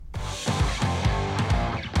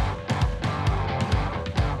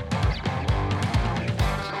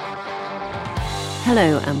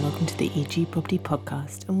Hello and welcome to the EG Property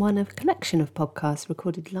Podcast, and one of a collection of podcasts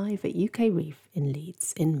recorded live at UKREiiF in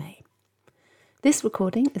Leeds in May. This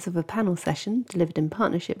recording is of a panel session delivered in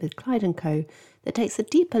partnership with Clyde Co that takes a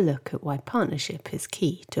deeper look at why partnership is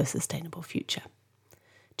key to a sustainable future.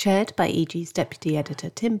 Chaired by EG's Deputy Editor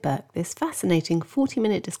Tim Burke, this fascinating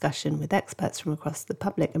 40-minute discussion with experts from across the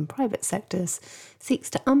public and private sectors seeks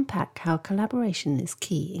to unpack how collaboration is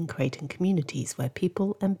key in creating communities where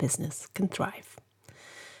people and business can thrive.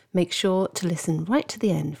 Make sure to listen right to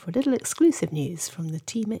the end for a little exclusive news from the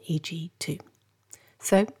team at EG too.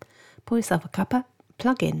 So, pour yourself a cuppa,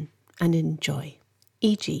 plug in and enjoy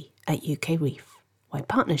EG at UKREiiF, why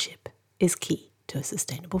partnership is key to a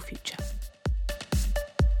sustainable future.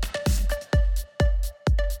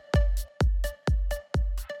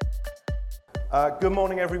 Good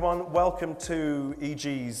morning, everyone. Welcome to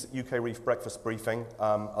EG's UKREiiF breakfast briefing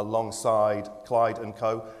alongside Clyde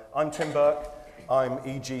Co. I'm Tim Burke. I'm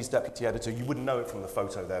EG's Deputy Editor. You wouldn't know it from the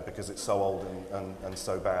photo there because it's so old and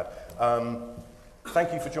so bad.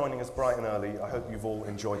 Thank you for joining us bright and early. I hope you've all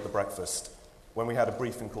enjoyed the breakfast. When we had a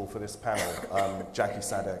briefing call for this panel, Jackie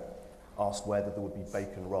Sadek asked whether there would be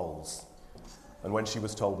bacon rolls. And when she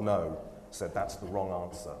was told no, said that's the wrong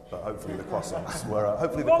answer, but hopefully the croissants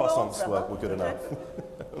were good enough.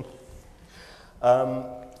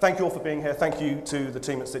 Thank you all for being here. Thank you to the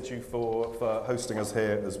team at Citu for hosting us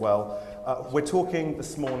here as well. We're talking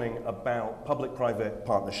this morning about public-private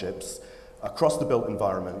partnerships across the built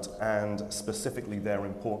environment and specifically their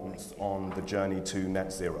importance on the journey to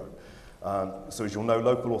net zero. So as you'll know,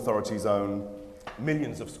 local authorities own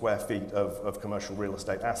millions of square feet of commercial real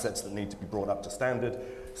estate assets that need to be brought up to standard.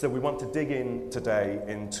 So we want to dig in today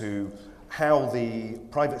into how the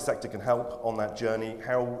private sector can help on that journey,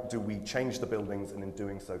 how do we change the buildings, and in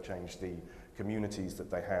doing so change the communities that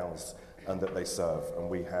they house and that they serve. And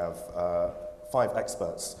we have 5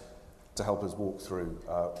 experts to help us walk through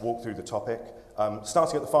the topic.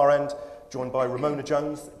 Starting at the far end, joined by Ramona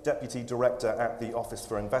Jones, Deputy Director at the Office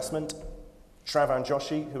for Investment, Shravan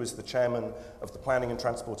Joshi, who is the Chairman of the Planning and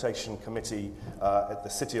Transportation Committee at the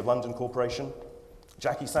City of London Corporation,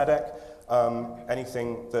 Jackie Sadek.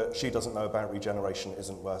 Anything that she doesn't know about regeneration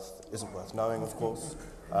isn't worth knowing, of course,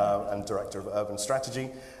 and Director of Urban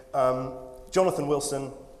Strategy. Jonathan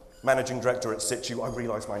Wilson, Managing Director at Citu. I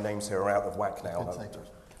realise my names here are out of whack now. I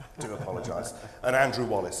do apologise. And Andrew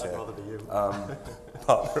Wallis here,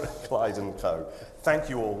 partner at Clyde Co. Thank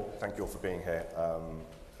you all for being here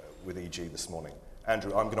with EG this morning.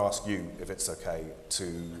 Andrew, I'm going to ask you if it's okay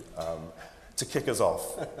to kick us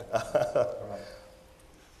off. Right.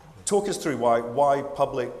 Talk us through why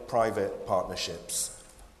public-private partnerships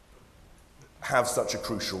have such a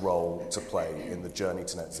crucial role to play in the journey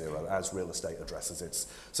to net zero as real estate addresses its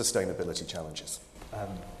sustainability challenges.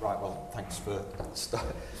 Right. Well, thanks for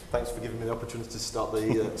giving me the opportunity to start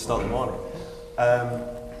the morning.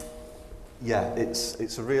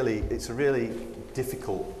 It's really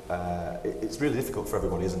difficult for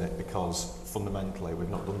everybody, isn't it? Because fundamentally we've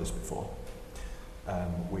not done this before.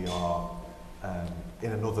 We are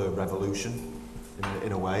in another revolution,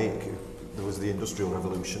 in a way. There was the Industrial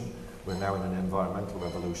Revolution. We're now in an environmental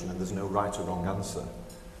revolution, and there's no right or wrong answer.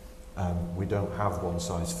 We don't have one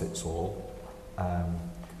size fits all.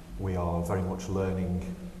 We are very much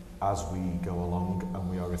learning as we go along, and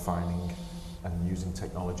we are refining and using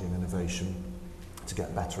technology and innovation to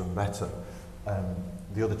get better and better.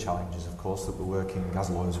 The other challenge is, of course, that we're working, as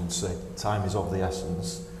lawyers would say, time is of the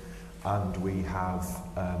essence, and we have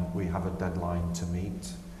a deadline to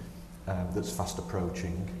meet that's fast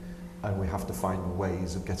approaching, and we have to find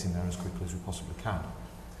ways of getting there as quickly as we possibly can.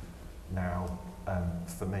 Now,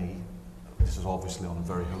 for me, this is obviously on a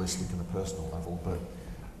very holistic and a personal level, but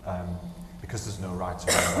because there's no right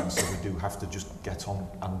or wrong answer, we do have to just get on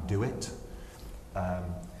and do it.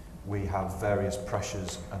 We have various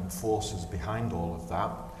pressures and forces behind all of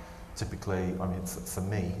that. Typically, for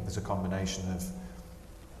me, there's a combination of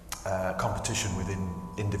competition within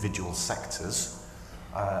individual sectors,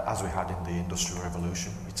 as we had in the Industrial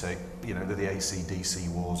Revolution. We take, the AC/DC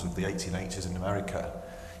wars of the 1880s in America.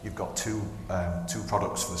 You've got two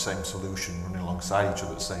products for the same solution running alongside each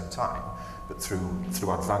other at the same time, but through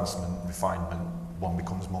advancement, refinement, one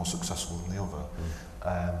becomes more successful than the other.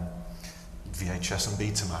 VHS and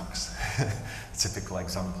Betamax, typical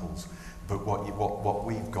examples. But what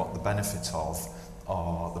we've got the benefit of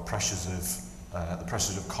are the pressures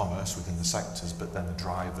of commerce within the sectors, but then the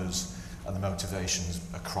drivers and the motivations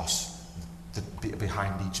across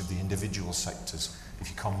behind each of the individual sectors. If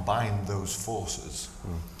you combine those forces,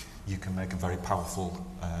 you can make a very powerful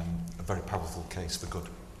case for good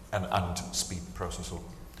and speed the process up.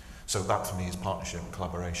 So that for me is partnership and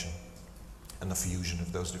collaboration and the fusion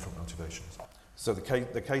of those different motivations. So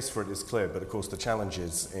the case for it is clear, but of course the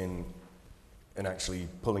challenges in actually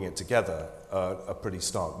pulling it together are pretty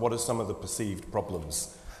stark. What are some of the perceived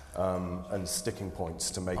problems and sticking points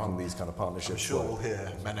to making these kind of partnerships I'm sure work? we'll hear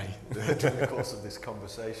many during the course of this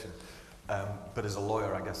conversation. But as a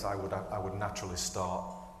lawyer, I guess I would naturally start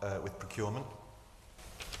with procurement.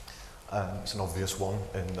 It's an obvious one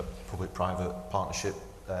in the public-private partnership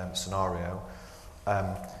scenario.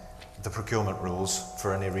 The procurement rules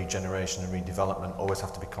for any regeneration and redevelopment always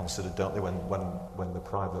have to be considered, don't they, when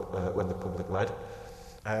the public led.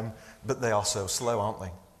 But they are so slow, aren't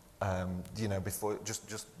they? You know, before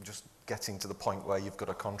just getting to the point where you've got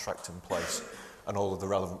a contract in place and all of the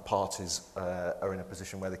relevant parties are in a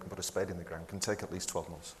position where they can put a spade in the ground can take at least 12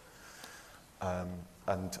 months.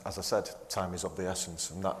 And as I said, time is of the essence,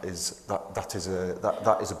 and that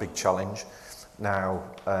is a big challenge. Now,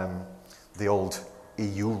 the old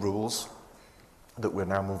EU rules that we're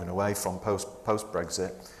now moving away from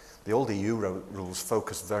post-Brexit, the old EU rules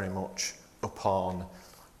focus very much upon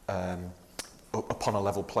a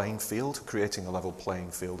level playing field, creating a level playing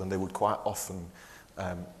field, and they would quite often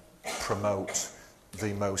promote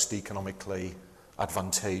the most economically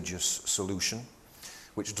advantageous solution,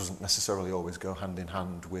 which doesn't necessarily always go hand in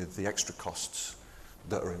hand with the extra costs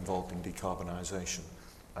that are involved in decarbonisation.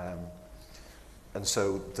 And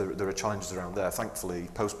so there are challenges around there. Thankfully,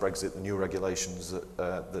 post-Brexit, the new regulations and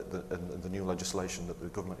the new legislation that the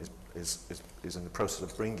government is in the process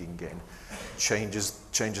of bringing in changes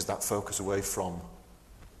that focus away from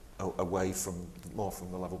more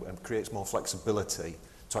from the level, and creates more flexibility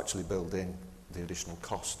to actually build in the additional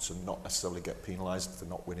costs and not necessarily get penalised for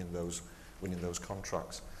not winning those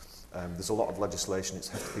contracts. There's a lot of legislation. It's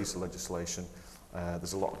a hefty piece of legislation.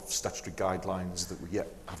 There's a lot of statutory guidelines that we yet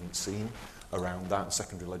haven't seen around that, and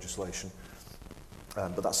secondary legislation.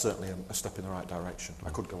 But that's certainly a step in the right direction. I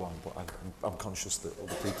could go on, but I'm conscious that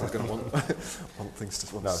other people are going to want things to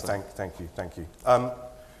say. No, thank you.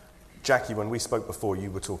 Jackie, when we spoke before,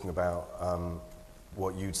 you were talking about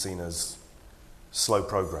what you'd seen as slow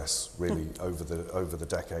progress, really, over the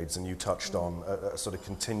decades, and you touched on a sort of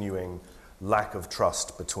continuing lack of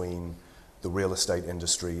trust between the real estate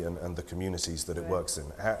industry and the communities that it works in.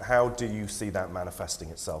 How do you see that manifesting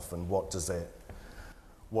itself, and what does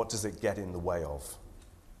it get in the way of?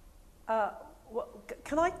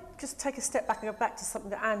 Can I just take a step back and go back to something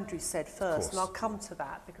that Andrew said first, and I'll come to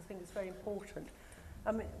that because I think it's very important.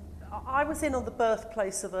 I mean, I was in on the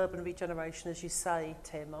birthplace of urban regeneration, as you say,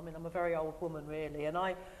 Tim. I mean, I'm a very old woman, really, and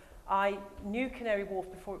I knew Canary Wharf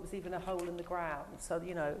before it was even a hole in the ground. So,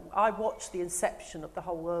 you know, I watched the inception of the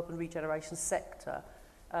whole urban regeneration sector,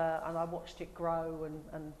 and I watched it grow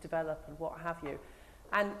and develop and what have you.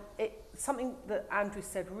 And something that Andrew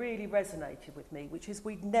said really resonated with me, which is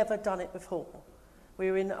we'd never done it before. We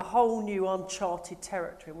were in a whole new uncharted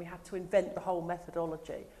territory, and we had to invent the whole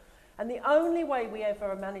methodology. And the only way we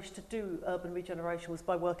ever managed to do urban regeneration was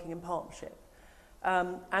by working in partnership.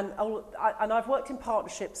 And I've worked in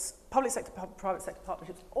partnerships, public sector, private sector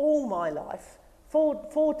partnerships, all my life,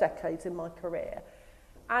 four decades in my career.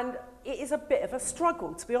 And it is a bit of a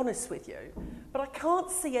struggle, to be honest with you. But I can't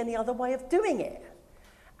see any other way of doing it.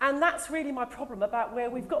 And that's really my problem about where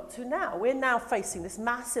we've got to now. We're now facing this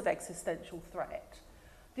massive existential threat.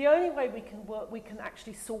 The only way we can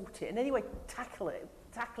actually sort it, in any way tackle it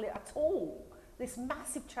at all, this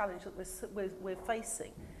massive challenge that we're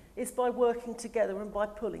facing, is by working together and by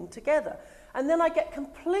pulling together. And then I get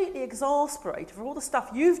completely exasperated for all the stuff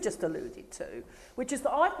you've just alluded to, which is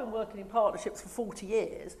that I've been working in partnerships for 40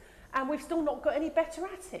 years and we've still not got any better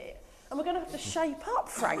at it. And we're going to have to shape up,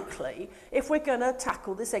 frankly, if we're going to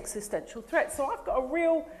tackle this existential threat. So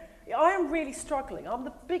I am really struggling. I'm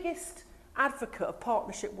the biggest advocate of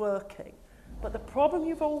partnership working. But the problem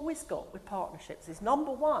you've always got with partnerships is,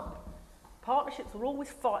 number one, partnerships will always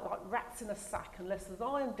fight like rats in a sack unless there's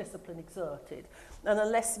iron discipline exerted, and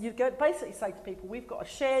unless you basically say to people, we've got a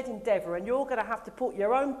shared endeavour and you're going to have to put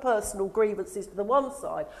your own personal grievances to the one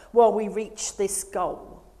side while we reach this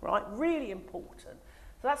goal, right? Really important.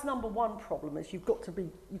 So that's number one problem, is you've got to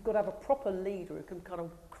have a proper leader who can kind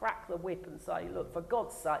of crack the whip and say, look, for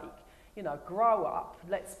God's sake, you know, grow up,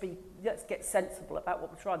 let's get sensible about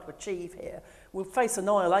what we're trying to achieve here. We'll face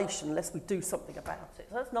annihilation unless we do something about it.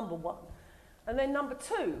 So that's number one. And then number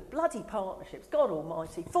two, bloody partnerships. God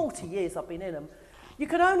almighty, 40 years I've been in them. You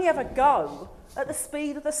can only ever go at the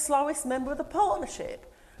speed of the slowest member of the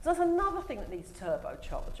partnership. So that's another thing that needs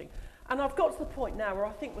turbocharging. And I've got to the point now where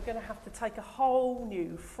I think we're going to have to take a whole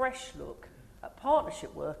new, fresh look at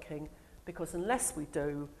partnership working, because unless we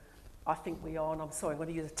do, I think we are, and I'm sorry, I'm going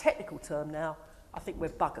to use a technical term now, I think we're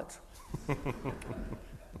buggered.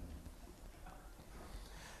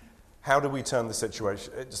 How do we turn the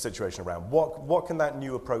situation around? What can that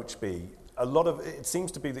new approach be? It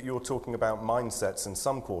seems to be that you're talking about mindsets in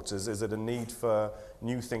some quarters. Is it a need for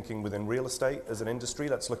new thinking within real estate as an industry?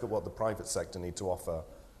 Let's look at what the private sector need to offer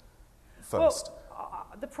first. Well,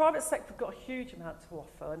 the private sector have got a huge amount to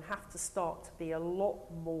offer and have to start to be a lot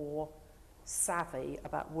more savvy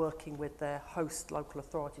about working with their host local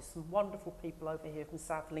authorities. Some wonderful people over here from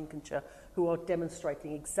South Lincolnshire who are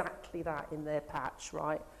demonstrating exactly that in their patch,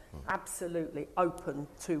 right? Absolutely open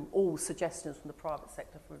to all suggestions from the private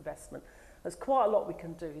sector for investment. There's quite a lot we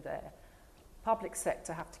can do there. Public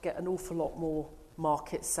sector have to get an awful lot more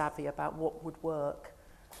market savvy about what would work.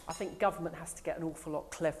 I think government has to get an awful lot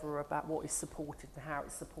cleverer about what is supported and how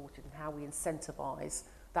it's supported and how we incentivise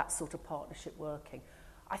that sort of partnership working.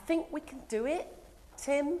 I think we can do it,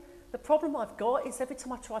 Tim. The problem I've got is every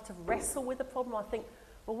time I try to wrestle with the problem, I think,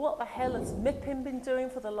 well, what the hell has MIPIM been doing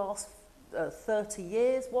for the last 30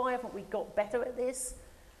 years? Why haven't we got better at this?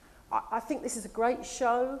 I think this is a great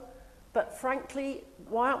show, but frankly,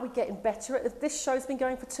 why aren't we getting better at it? This show's been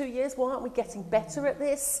going for 2 years. Why aren't we getting better at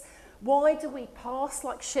this? Why do we pass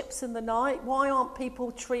like ships in the night? Why aren't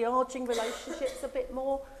people triaging relationships a bit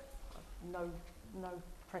more? No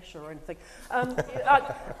pressure or anything.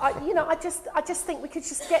 I just think we could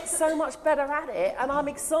just get so much better at it, and I'm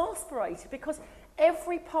exasperated because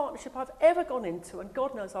every partnership I've ever gone into, and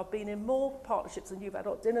God knows I've been in more partnerships than you've had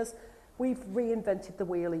at dinners, we've reinvented the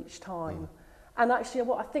wheel each time. And actually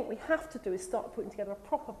what I think we have to do is start putting together a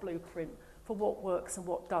proper blueprint for what works and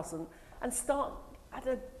what doesn't, and start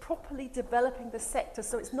properly developing the sector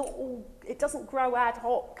so it's not all, it doesn't grow ad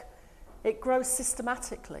hoc, it grows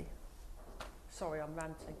systematically. Sorry, I'm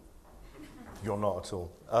ranting. You're not at all.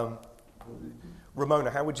 Ramona,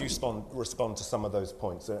 how would you respond to some of those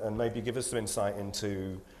points? And maybe give us some insight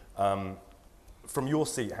into, from your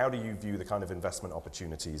seat, how do you view the kind of investment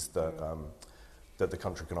opportunities that that the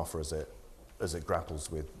country can offer as it grapples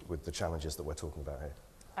with the challenges that we're talking about here?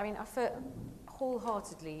 I mean, I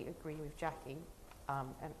wholeheartedly agree with Jackie,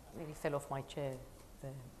 and nearly fell off my chair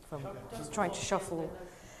there from just trying to shuffle.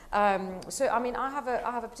 So, I mean, I have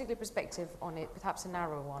a particular perspective on it, perhaps a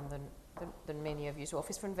narrower one than many of you. So,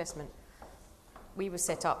 Office for Investment, we were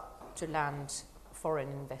set up to land foreign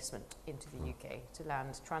investment into the UK, to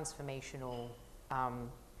land transformational,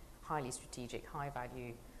 highly strategic,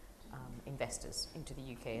 high-value investors into the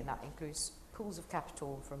UK, and that includes pools of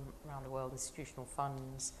capital from around the world, institutional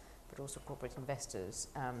funds, but also corporate investors.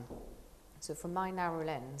 So, from my narrow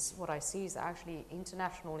lens, what I see is that actually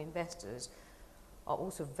international investors are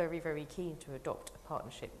also very, very keen to adopt a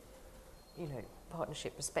partnership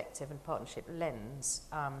perspective and partnership lens.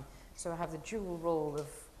 So I have the dual role of,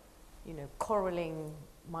 corralling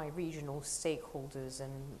my regional stakeholders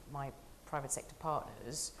and my private sector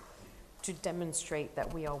partners to demonstrate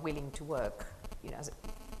that we are willing to work, as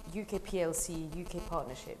UK PLC, UK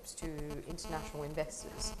partnerships to international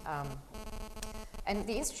investors. And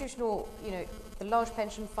the institutional, the large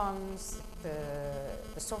pension funds,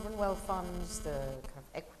 the sovereign wealth funds, the kind of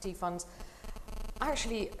equity funds,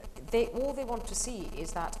 actually, all they want to see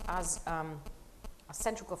is that as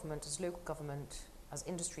central government, as local government, as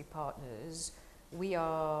industry partners, we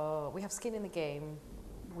have skin in the game.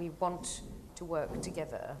 We want to work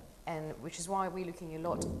together, and which is why we're looking a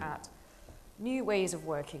lot at new ways of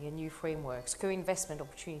working and new frameworks, co-investment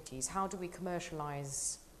opportunities. How do we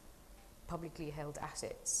commercialize publicly held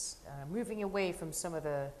assets, moving away from some of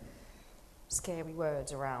the scary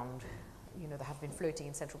words around, that have been floating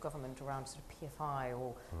in central government around sort of PFI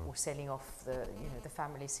or selling off the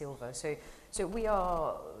family silver. So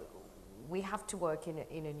we have to work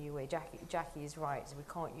in a new way. Jackie is right. We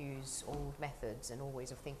can't use old methods and old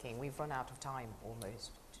ways of thinking. We've run out of time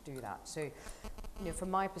almost to do that. So,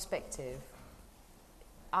 from my perspective,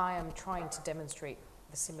 I am trying to demonstrate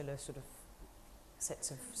the similar sort of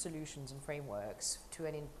sets of solutions and frameworks to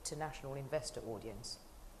an international investor audience.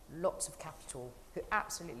 Lots of capital who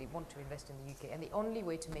absolutely want to invest in the UK, and the only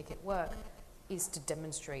way to make it work is to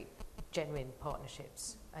demonstrate genuine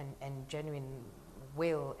partnerships and genuine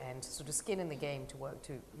will and sort of skin in the game to work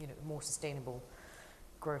to more sustainable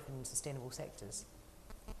growth in sustainable sectors.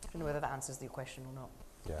 I don't know whether that answers the question or not.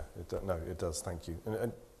 Yeah, it does. Thank you.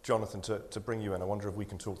 And Jonathan, to bring you in, I wonder if we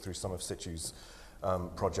can talk through some of Situ's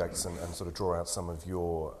projects and sort of draw out some of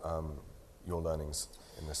your learnings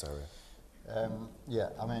in this area. I'm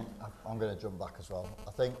going to jump back as well.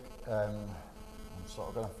 I think I'm sort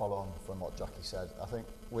of going to follow on from what Jackie said. I think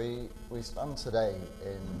we stand today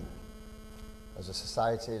as a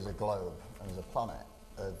society, as a globe, and as a planet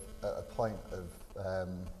at a point of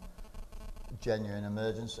genuine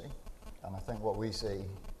emergency, and I think what we see,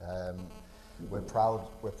 we're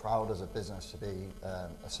proud as a business to be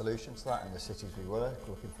a solution to that in the cities we work,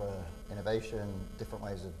 looking for innovation, different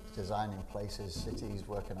ways of designing places, cities,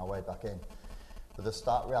 working our way back in. But the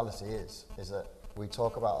stark reality is that we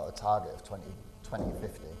talk about a target of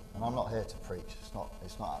 2050, and I'm not here to preach. It's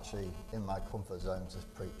not actually in my comfort zone to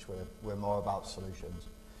preach. We're more about solutions.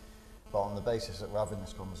 But on the basis that we're having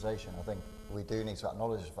this conversation, I think we do need to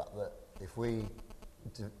acknowledge the fact that if we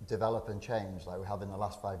develop and change like we have in the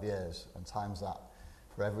last 5 years and times that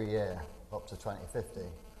for every year up to 2050,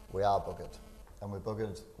 we are buggered, and we're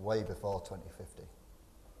buggered way before 2050.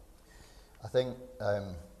 I think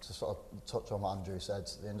to sort of touch on what Andrew said,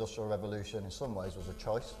 the Industrial Revolution in some ways was a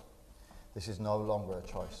choice. This is no longer a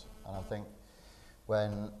choice, and I think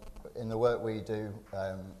when in the work we do,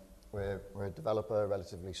 we're a developer,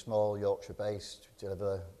 relatively small, Yorkshire-based, we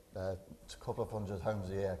deliver a couple of hundred homes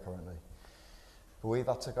a year currently. But we've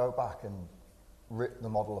had to go back and rip the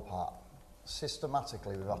model apart.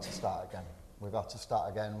 Systematically, we've had to start again. We've had to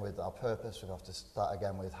start again with our purpose. We've had to start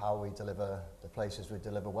again with how we deliver the places we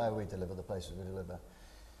deliver, where we deliver the places we deliver.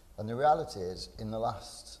 And the reality is, in the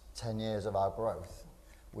last 10 years of our growth,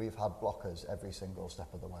 we've had blockers every single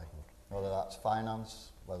step of the way. Whether that's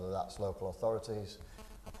finance, whether that's local authorities.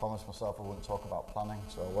 I promised myself I wouldn't talk about planning,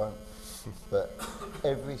 so I won't. But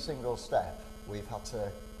every single step, we've had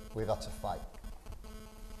to fight.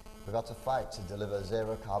 We've had to fight to deliver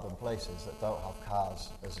zero carbon places that don't have cars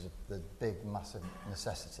as the big, massive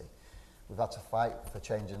necessity. We've had to fight for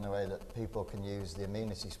changing the way that people can use the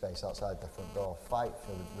amenity space outside their front door, fight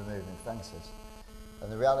for removing fences.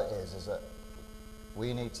 And the reality is that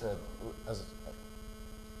we need to,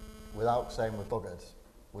 without saying we're buggered,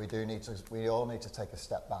 we all need to take a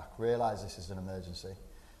step back, realise this is an emergency.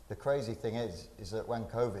 The crazy thing is that when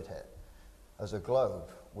COVID hit, as a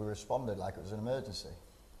globe, we responded like it was an emergency.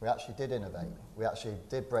 We actually did innovate. We actually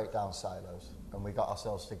did break down silos, and we got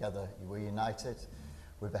ourselves together. We united.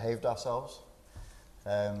 We behaved ourselves,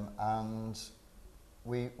 and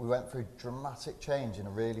we went through dramatic change in a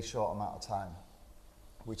really short amount of time.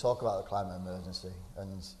 We talk about the climate emergency,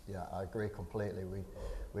 and yeah, I agree completely.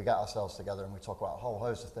 We get ourselves together and we talk about a whole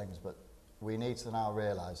host of things, but we need to now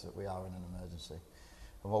realise that we are in an emergency.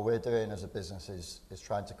 And what we're doing as a business is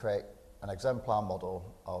trying to create an exemplar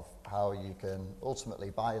model of how you can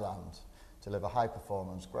ultimately buy land, deliver high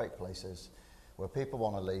performance, great places, where people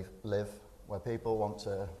want to live, where people want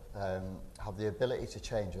to have the ability to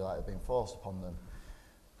change without it being forced upon them.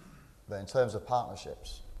 But in terms of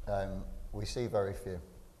partnerships, we see very few,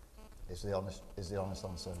 is the honest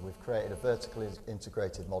answer. We've created a vertically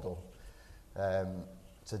integrated model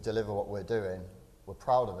to deliver what we're doing. We're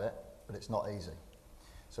proud of it, but it's not easy.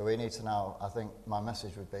 So we need to now, I think my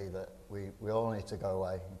message would be that we all need to go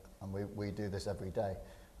away, and we do this every day,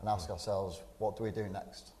 and ask ourselves, what do we do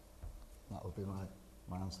next? And that would be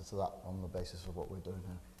my answer to that on the basis of what we're doing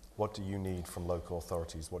here. What do you need from local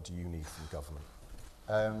authorities? What do you need from government?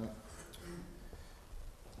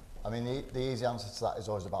 I mean, the easy answer to that is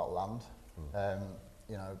always about land.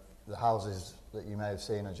 You know, the houses that you may have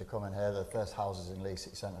seen as you come in here, the first houses in Leeds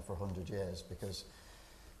City Centre for 100 years, because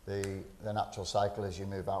the natural cycle is you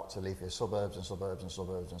move out to leafy suburbs and suburbs and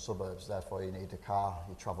suburbs and suburbs, therefore you need a car,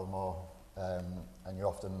 you travel more, and you're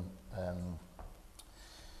often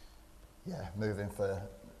moving for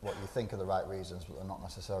what you think are the right reasons, but they're not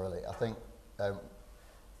necessarily. I think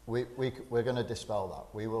we're going to dispel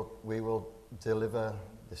that. We will deliver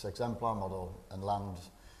this exemplar model, and land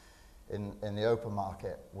in the open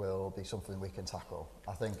market will be something we can tackle.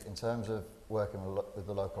 I think in terms of working with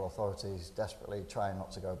the local authorities, desperately trying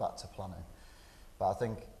not to go back to planning, but I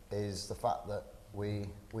think is the fact that we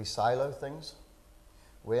silo things.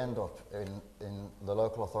 We end up in the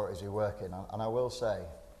local authorities we work in, and I will say,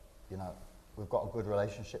 you know, we've got a good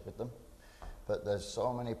relationship with them, but there's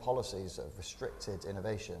so many policies that have restricted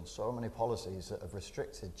innovation, so many policies that have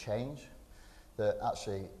restricted change, that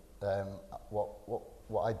actually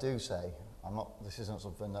what I do say, this isn't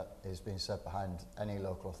something that is being said behind any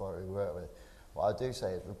local authority we work with. What I do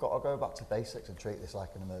say is we've got to go back to basics and treat this like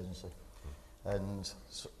an emergency. And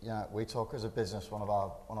you know, we talk as a business, one of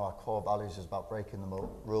our core values is about breaking the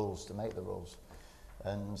rules to make the rules,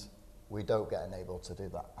 and we don't get enabled to do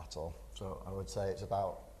that at all. So I would say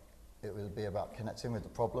it would be about connecting with the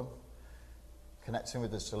problem, connecting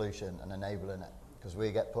with the solution, and enabling it, because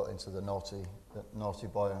we get put into the naughty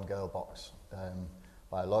boy and girl box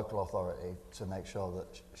by a local authority to make sure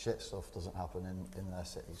that shit stuff doesn't happen in their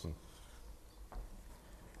cities.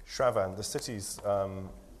 Shravan, the city's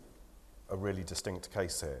a really distinct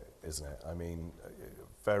case here, isn't it? I mean,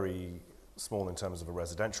 very small in terms of a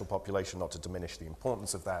residential population, not to diminish the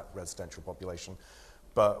importance of that residential population,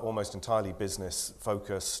 but almost entirely business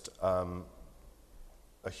focused,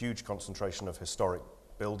 a huge concentration of historic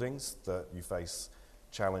buildings that you face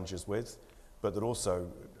challenges with, but that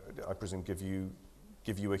also, I presume, give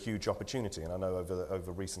you a huge opportunity. And I know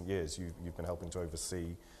over recent years you've been helping to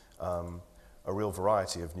oversee a real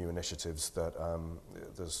variety of new initiatives that are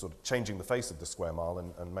sort of changing the face of the square mile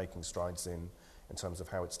and making strides in terms of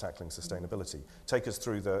how it's tackling sustainability. Take us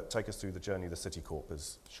through the journey the City Corp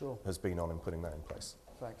has been on in putting that in place.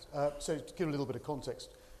 Thanks. So to give a little bit of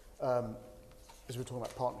context, as we're talking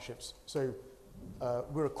about partnerships, so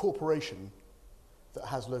we're a corporation that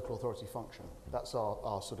has local authority function. That's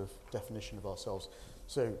our sort of definition of ourselves.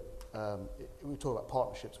 So we talk about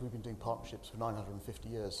partnerships. We've been doing partnerships for 950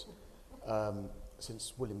 years,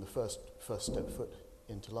 since William I first stepped foot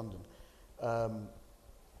into London.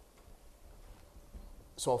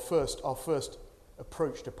 So our first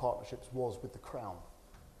approach to partnerships was with the Crown,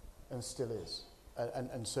 and still is.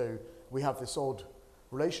 And so we have this odd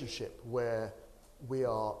relationship where we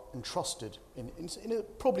are entrusted in a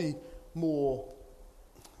probably more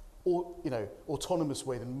autonomous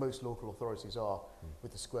way than most local authorities are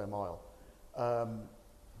with the square mile.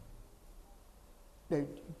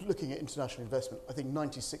 Looking at international investment, I think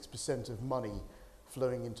 96% of money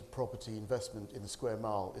flowing into property investment in the square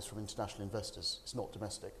mile is from international investors. It's not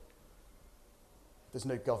domestic. There's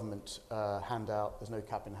no government handout, there's no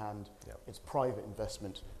cap in hand. Yep. It's private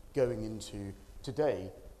investment going into,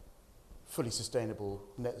 today, fully sustainable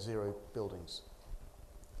net zero buildings.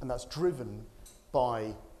 And that's driven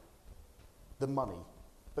by the money.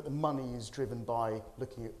 But the money is driven by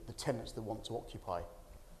looking at the tenants that want to occupy.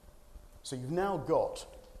 So you've now got,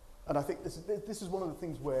 and I think this is one of the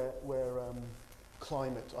things where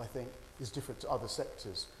climate, I think, is different to other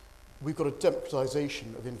sectors. We've got a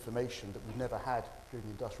democratisation of information that we've never had during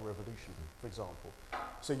the Industrial Revolution, for example.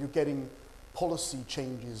 So you're getting policy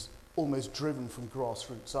changes almost driven from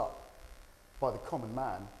grassroots up by the common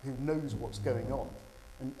man who knows what's going on.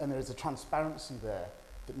 And there is a transparency there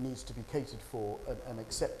that needs to be catered for and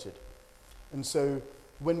accepted. And so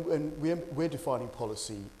when we're defining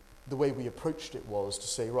policy, the way we approached it was to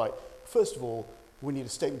say, right, first of all, we need a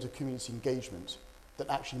statement of community engagement that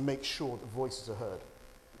actually makes sure that voices are heard.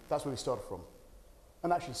 That's where we started from.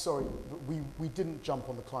 And actually, sorry, we didn't jump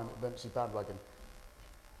on the climate emergency bandwagon.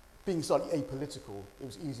 Being slightly apolitical, it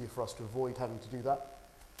was easier for us to avoid having to do that.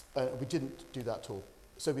 We didn't do that at all.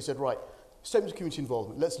 So we said, right, statement of community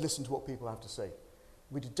involvement, let's listen to what people have to say.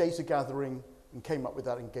 We did data gathering and came up with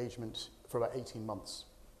that engagement for about 18 months.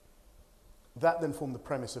 That then formed the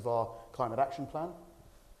premise of our climate action plan,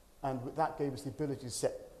 and that gave us the ability to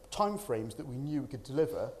set timeframes that we knew we could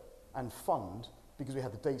deliver and fund because we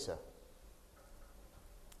had the data.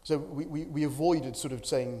 So we avoided sort of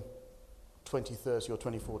saying 2030 or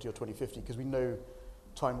 2040 or 2050 because we know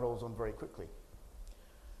time rolls on very quickly.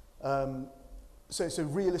 So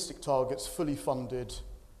realistic targets, fully funded,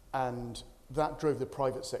 and that drove the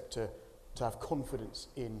private sector to have confidence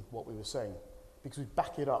in what we were saying because we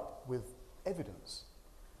back it up with evidence.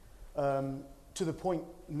 To the point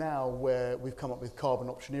now where we've come up with carbon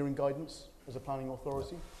optioneering guidance as a planning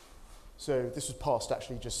authority. So this was passed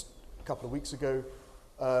actually just a couple of weeks ago.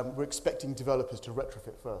 We're expecting developers to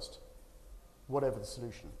retrofit first, whatever the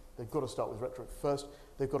solution. They've got to start with retrofit first.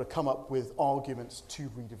 They've got to come up with arguments to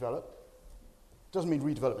redevelop. Doesn't mean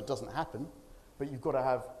redevelopment doesn't happen, but you've got to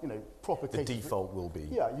have, proper cases. The default will be.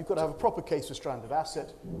 Yeah, you've got to have a proper case for stranded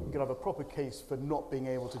asset. You've got to have a proper case for not being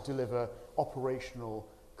able to deliver operational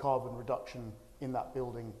carbon reduction in that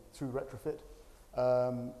building through retrofit.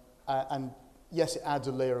 And yes, it adds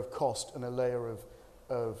a layer of cost and a layer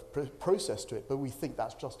of process to it, but we think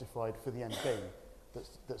that's justified for the end game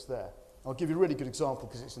that's there. I'll give you a really good example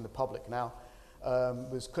because it's in the public now.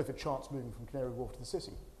 Was Clifford Chance moving from Canary Wharf to the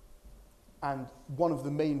city. And one of the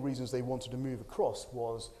main reasons they wanted to move across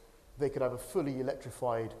was they could have a fully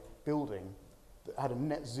electrified building that had a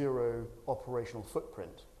net zero operational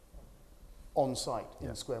footprint on site in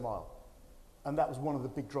the square mile. And that was one of the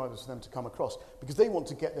big drivers for them to come across because they want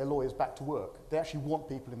to get their lawyers back to work. They actually want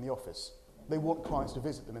people in the office. They want clients to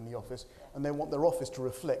visit them in the office, and they want their office to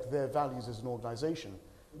reflect their values as an organisation.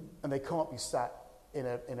 And they can't be sat in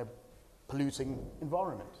a polluting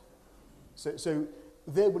environment. So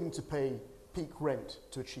they're willing to pay peak rent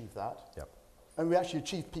to achieve that. Yep. And we actually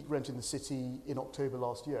achieved peak rent in the city in October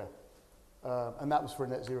last year. And that was for a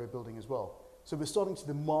net zero building as well. So we're starting to see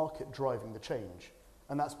the market driving the change.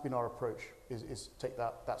 And that's been our approach, is take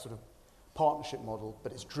that sort of partnership model,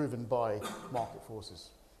 but it's driven by market forces.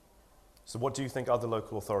 So what do you think other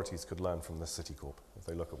local authorities could learn from the City Corp if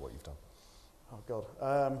they look at what you've done? Oh,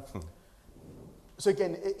 God. So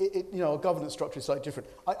again, our governance structure is slightly different.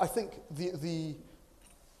 I think the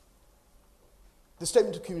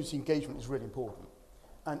statement of community engagement is really important.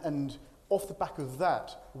 And off the back of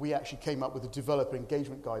that, we actually came up with a developer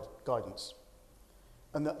engagement guidance.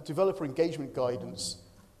 And that developer engagement guidance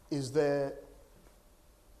is there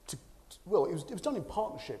to, well, it was done in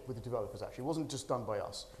partnership with the developers, actually. It wasn't just done by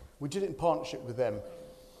us. We did it in partnership with them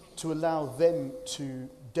to allow them to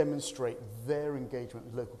demonstrate their engagement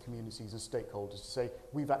with local communities and stakeholders, to say,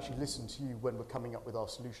 we've actually listened to you when we're coming up with our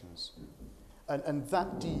solutions. And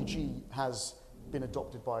that DEG has been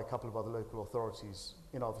adopted by a couple of other local authorities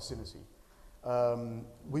in our vicinity.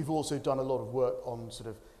 We've also done a lot of work on sort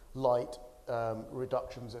of light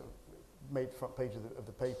reductions that made the front page of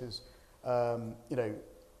the papers,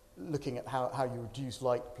 looking at how you reduce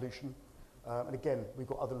light pollution. And again, we've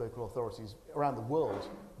got other local authorities around the world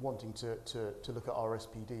wanting to look at our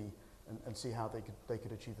SPD and see how they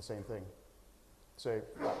could achieve the same thing. So,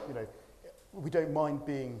 we don't mind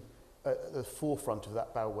being at the forefront of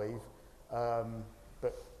that bow wave,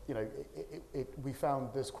 but we found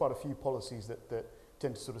there's quite a few policies that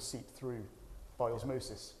tend to sort of seep through by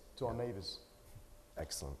osmosis to our neighbours.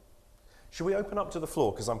 Excellent. Should we open up to the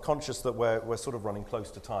floor? Because I'm conscious that we're sort of running close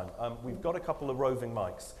to time. We've got a couple of roving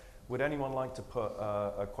mics. Would anyone like to put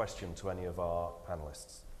a question to any of our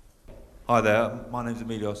panellists? Hi there, my name's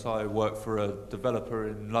Emilios. I work for a developer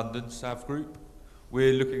in London, Sav Group.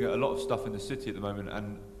 We're looking at a lot of stuff in the city at the moment,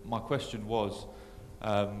 and my question was,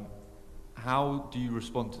 how do you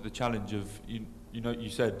respond to the challenge of, you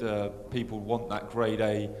said people want that grade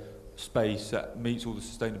A space that meets all the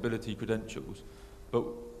sustainability credentials, but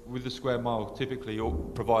with the square mile typically you're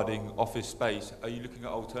providing office space. Are you looking at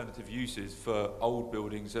alternative uses for old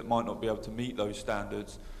buildings that might not be able to meet those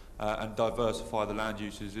standards and diversify the land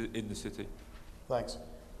uses in the city? Thanks.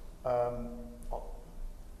 Of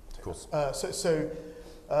course.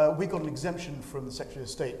 We got an exemption from the Secretary of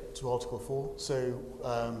State to Article 4, so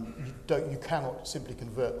you cannot simply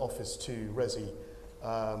convert office to resi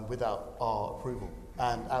without our approval.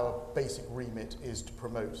 And our basic remit is to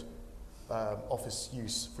promote office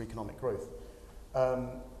use for economic growth.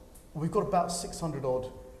 We've got about 600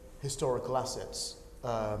 odd historical assets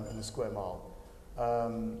in the square mile.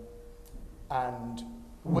 And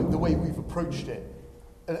the way we've approached it,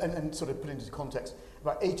 and sort of put it into context,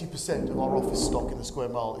 about 80% of our office stock in the square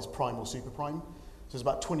mile is prime or super prime. So there's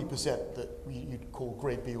about 20% that you'd call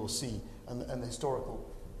grade B or C, and the historical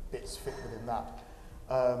bits fit within that.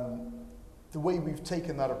 The way we've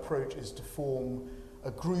taken that approach is to form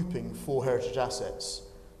a grouping for heritage assets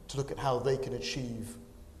to look at how they can achieve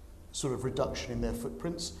sort of reduction in their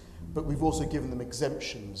footprints, but we've also given them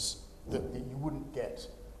exemptions that you wouldn't get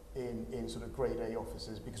in sort of grade A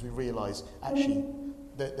offices, because we realise actually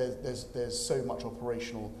that there's so much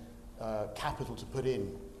operational capital to put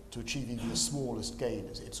in to achieve even the smallest gain.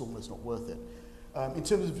 It's almost not worth it. In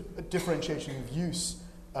terms of differentiation of use,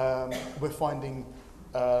 we're finding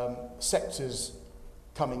sectors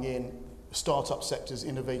coming in, start-up sectors,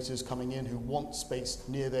 innovators coming in who want space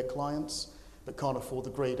near their clients but can't afford the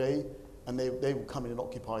grade A, and they will come in and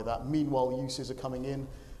occupy that. Meanwhile, uses are coming in,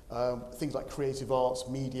 things like creative arts,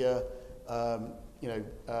 media,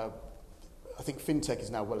 I think fintech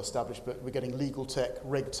is now well established, but we're getting legal tech,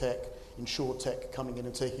 reg tech, insure tech coming in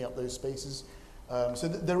and taking up those spaces. So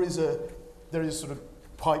there is sort of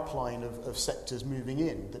pipeline of sectors moving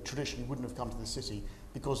in that traditionally wouldn't have come to the city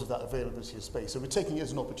because of that availability of space. So we're taking it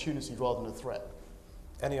as an opportunity rather than a threat.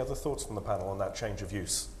 Any other thoughts from the panel on that change of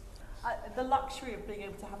use? The luxury of being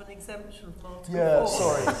able to have an exemption from Article 4. Yeah,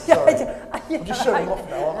 sorry. I'm just showing off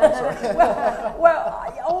now, aren't I? Sorry.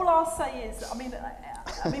 well, all I'll say is, I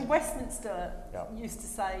mean, Westminster used to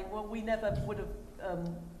say, well, we never would have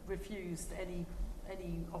refused any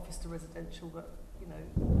office to residential, but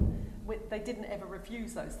they didn't ever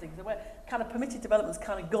refuse those things. They were kind of permitted development's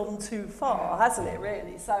kind of gone too far, hasn't it?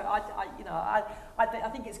 Really. So I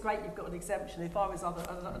think it's great you've got an exemption. If I was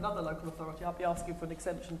another local authority, I'd be asking for an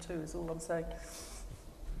exemption too. Is all I'm saying.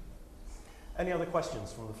 Any other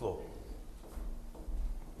questions from the floor?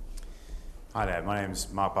 Hi there, my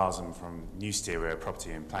name's Mark Balsam from New Steer, we're a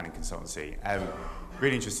property and planning consultancy.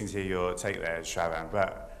 Really interesting to hear your take there, Shravan,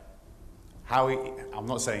 but I'm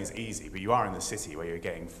not saying it's easy, but you are in the city where you're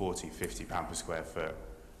getting £40, £50 per square foot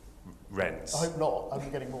rents. I hope not,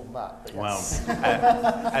 I'm getting more than that. But yes. Well,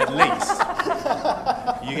 at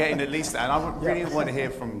least, you're getting at least, and I really want to hear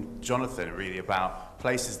from Jonathan really about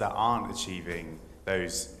places that aren't achieving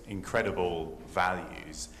those incredible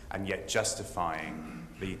values and yet justifying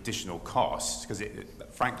the additional costs, because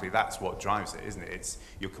frankly, that's what drives it, isn't it? It's,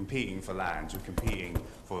 you're competing for land, you're competing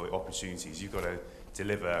for opportunities, you've got to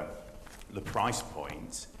deliver the price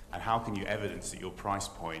point, and how can you evidence that your price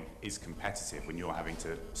point is competitive when you're having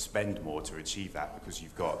to spend more to achieve that because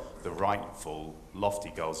you've got the rightful,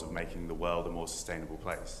 lofty goals of making the world a more sustainable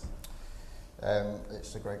place?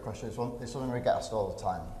 It's a great question. It's something we get asked all the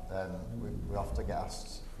time. We often get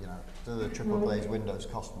asked, you know, do the triple glazed windows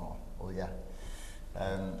cost more? Well, yeah.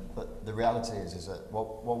 But the reality is that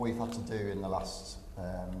what we've had to do in the last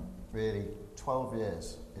really 12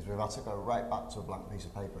 years is we've had to go right back to a blank piece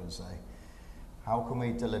of paper and say, how can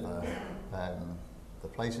we deliver the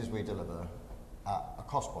places we deliver at a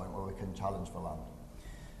cost point where we can challenge for land?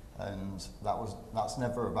 And that's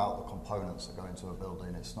never about the components that go into a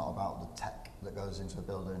building. It's not about the tech that goes into a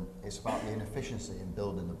building. It's about the inefficiency in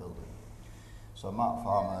building the building. So Mark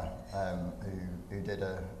Farmer, who did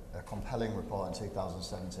a compelling report in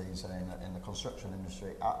 2017 saying that in the construction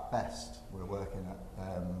industry, at best, we're working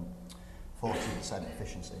at 40%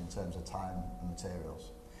 efficiency in terms of time and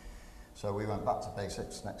materials. So we went back to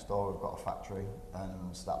basics. Next door, we've got a factory,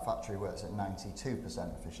 and that factory works at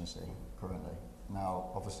 92% efficiency currently.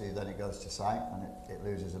 Now, obviously, then it goes to site and it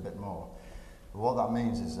loses a bit more. But what that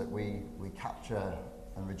means is that we capture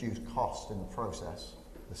and reduce cost in the process,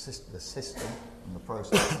 the system and the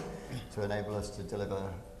process, to enable us to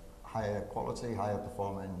deliver higher quality, higher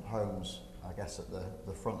performing homes, I guess, at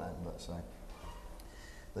the front end, let's say.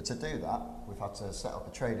 But to do that, we've had to set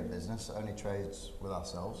up a trading business that only trades with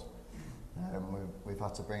ourselves. We've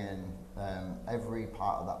had to bring in every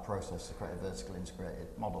part of that process to create a vertically integrated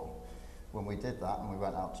model. When we did that and we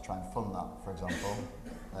went out to try and fund that, for example,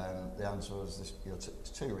 the answer was this, you know, it's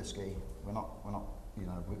too risky. We're not, you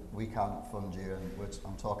know, we can't fund you, and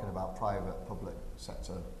I'm talking about private, public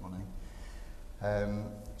sector money.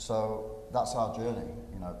 So that's our journey.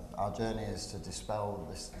 You know, our journey is to dispel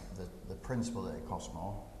the principle that it costs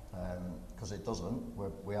more, because it doesn't.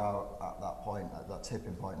 We are at that point, at that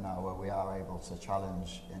tipping point now, where we are able to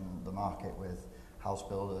challenge in the market with house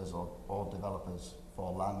builders or developers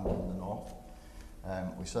for land in the north.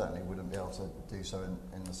 We certainly wouldn't be able to do so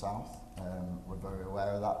in the south. We're very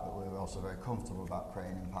aware of that, but we're also very comfortable about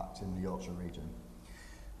creating impact in the Yorkshire region.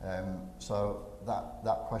 So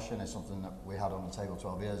that question is something that we had on the table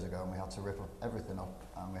 12 years ago, and we had to rip everything up,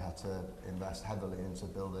 and we had to invest heavily into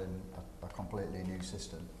building a completely new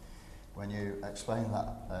system. When you explain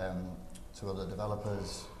that to other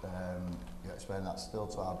developers, you explain that still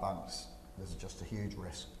to our banks, there's just a huge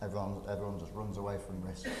risk. Everyone just runs away from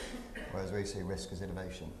risk, whereas we see risk as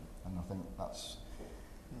innovation. And I think that's,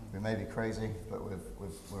 we may be crazy, but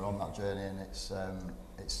we're on that journey, and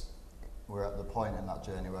we're at the point in that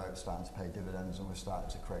journey where it's starting to pay dividends, and we're starting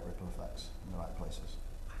to create ripple effects in the right places.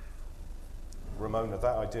 Ramona,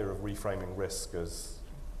 that idea of reframing risk as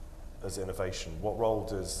innovation, what role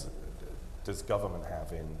does government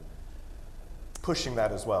have in pushing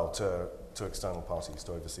that as well to external parties,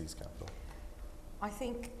 to overseas capital? I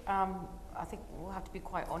think we'll have to be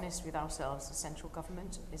quite honest with ourselves, the central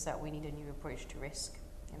government, is that we need a new approach to risk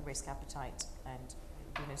and risk appetite. And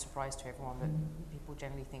it'll be no surprise to everyone that people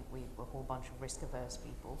generally think we're a whole bunch of risk-averse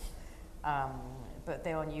people. But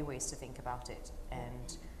there are new ways to think about it.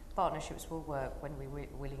 And partnerships will work when we're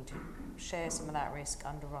willing to share some of that risk,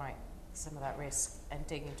 underwrite some of that risk, and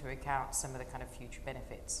take into account some of the kind of future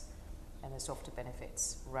benefits and the softer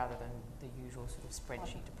benefits, rather than the usual sort of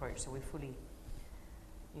spreadsheet approach. So we're fully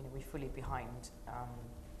behind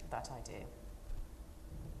that idea.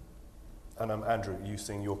 And Andrew, are you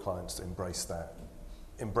seeing your clients embrace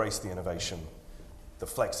the innovation, the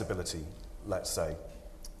flexibility, let's say,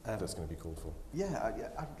 that's going to be called for? Yeah,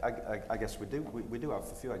 I guess we do. We do have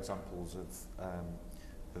a few examples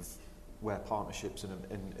of where partnerships in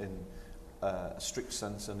a strict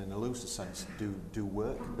sense and in a looser sense do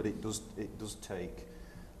work, but it does take,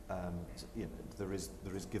 you know, there is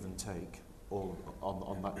give and take all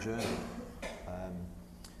on that journey.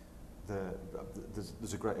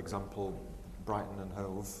 There's a great example, Brighton and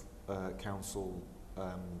Hove Council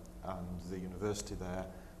and the university there,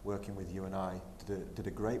 working with UNI, did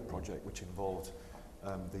a great project which involved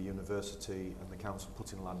the university and the council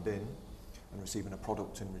putting land in and receiving a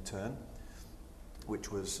product in return,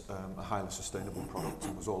 which was a highly sustainable product,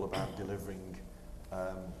 and was all about delivering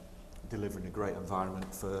a great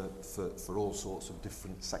environment for all sorts of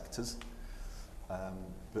different sectors.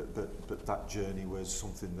 But that journey was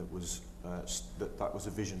something that was that was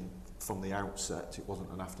a vision from the outset. It wasn't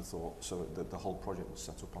an afterthought. So the whole project was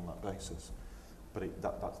set up on that basis. But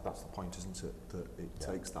that's the point, isn't it? That it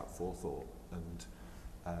takes that forethought and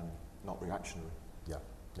not reactionary.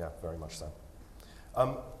 Yeah, very much so.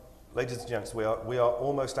 Ladies and gents, we are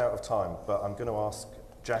almost out of time, but I'm going to ask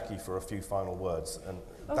Jackie for a few final words, and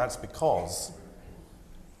that's because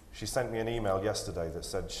she sent me an email yesterday that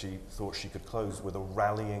said she thought she could close with a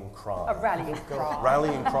rallying cry. A rallying cry.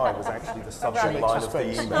 Rallying cry was actually the subject line of the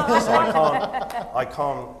email, so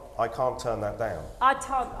I can't turn that down. I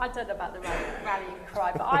don't know about the rallying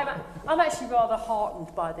cry, but I'm actually rather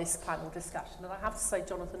heartened by this panel discussion, and I have to say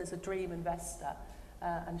Jonathan is a dream investor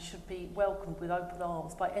and should be welcomed with open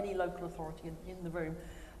arms by any local authority in the room.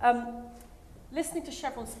 Listening to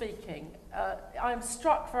Shravan speaking, I am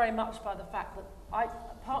struck very much by the fact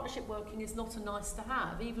that partnership working is not a nice to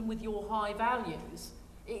have, even with your high values.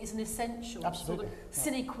 It is an essential sort of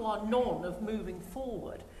sine qua non of moving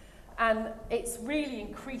forward. And it's really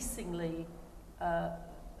increasingly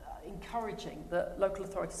encouraging that local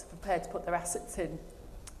authorities are prepared to put their assets in.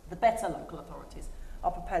 The better local authorities are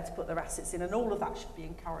prepared to put their assets in, and all of that should be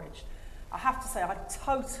encouraged. I have to say I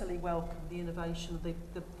totally welcome the innovation of the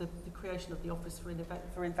creation of the Office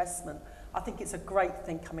for Investment. I think it's a great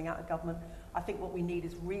thing coming out of government. I think what we need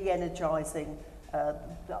is re-energising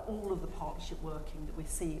all of the partnership working that we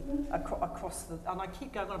see across the... And I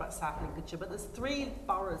keep going on about South Lincolnshire, but there's 3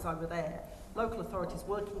 boroughs over there, local authorities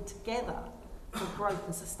working together for growth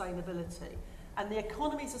and sustainability. And the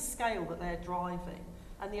economies of scale that they're driving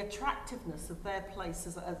and the attractiveness of their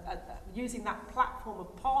places using that platform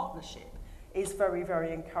of partnership is very,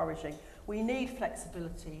 very encouraging. We need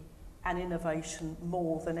flexibility and innovation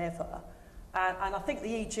more than ever. And I think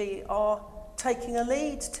the EG are taking a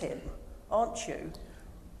lead, Tim, aren't you?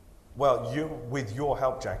 Well, with your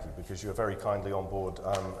help, Jackie, because you're very kindly on board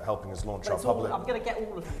helping us launch our public... I'm going to get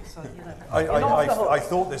all of you, so, you know. I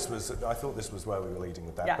thought this was where we were leading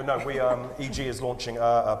with that. Yeah. But no, EG is launching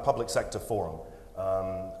a public sector forum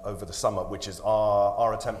over the summer, which is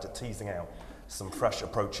our attempt at teasing out some fresh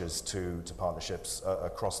approaches to partnerships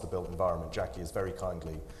across the built environment. Jackie is very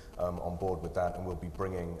kindly on board with that, and we'll be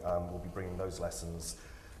bringing those lessons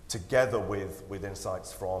together with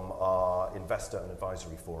insights from our investor and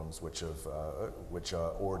advisory forums, which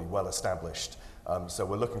are already well established. So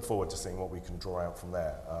we're looking forward to seeing what we can draw out from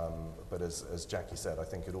there. But as Jackie said, I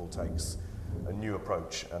think it all takes a new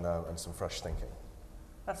approach and some fresh thinking.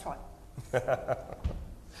 That's right.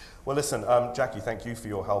 Well, listen, Jackie, thank you for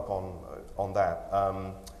your help on that.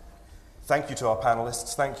 Thank you to our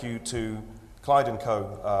panelists. Thank you to Clyde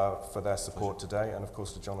Co for their support today, and of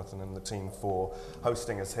course to Jonathan and the team for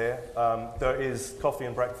hosting us here. There is coffee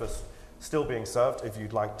and breakfast still being served if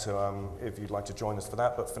you'd like to join us for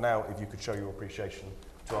that. But for now, if you could show your appreciation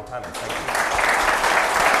to our panel. Thank you.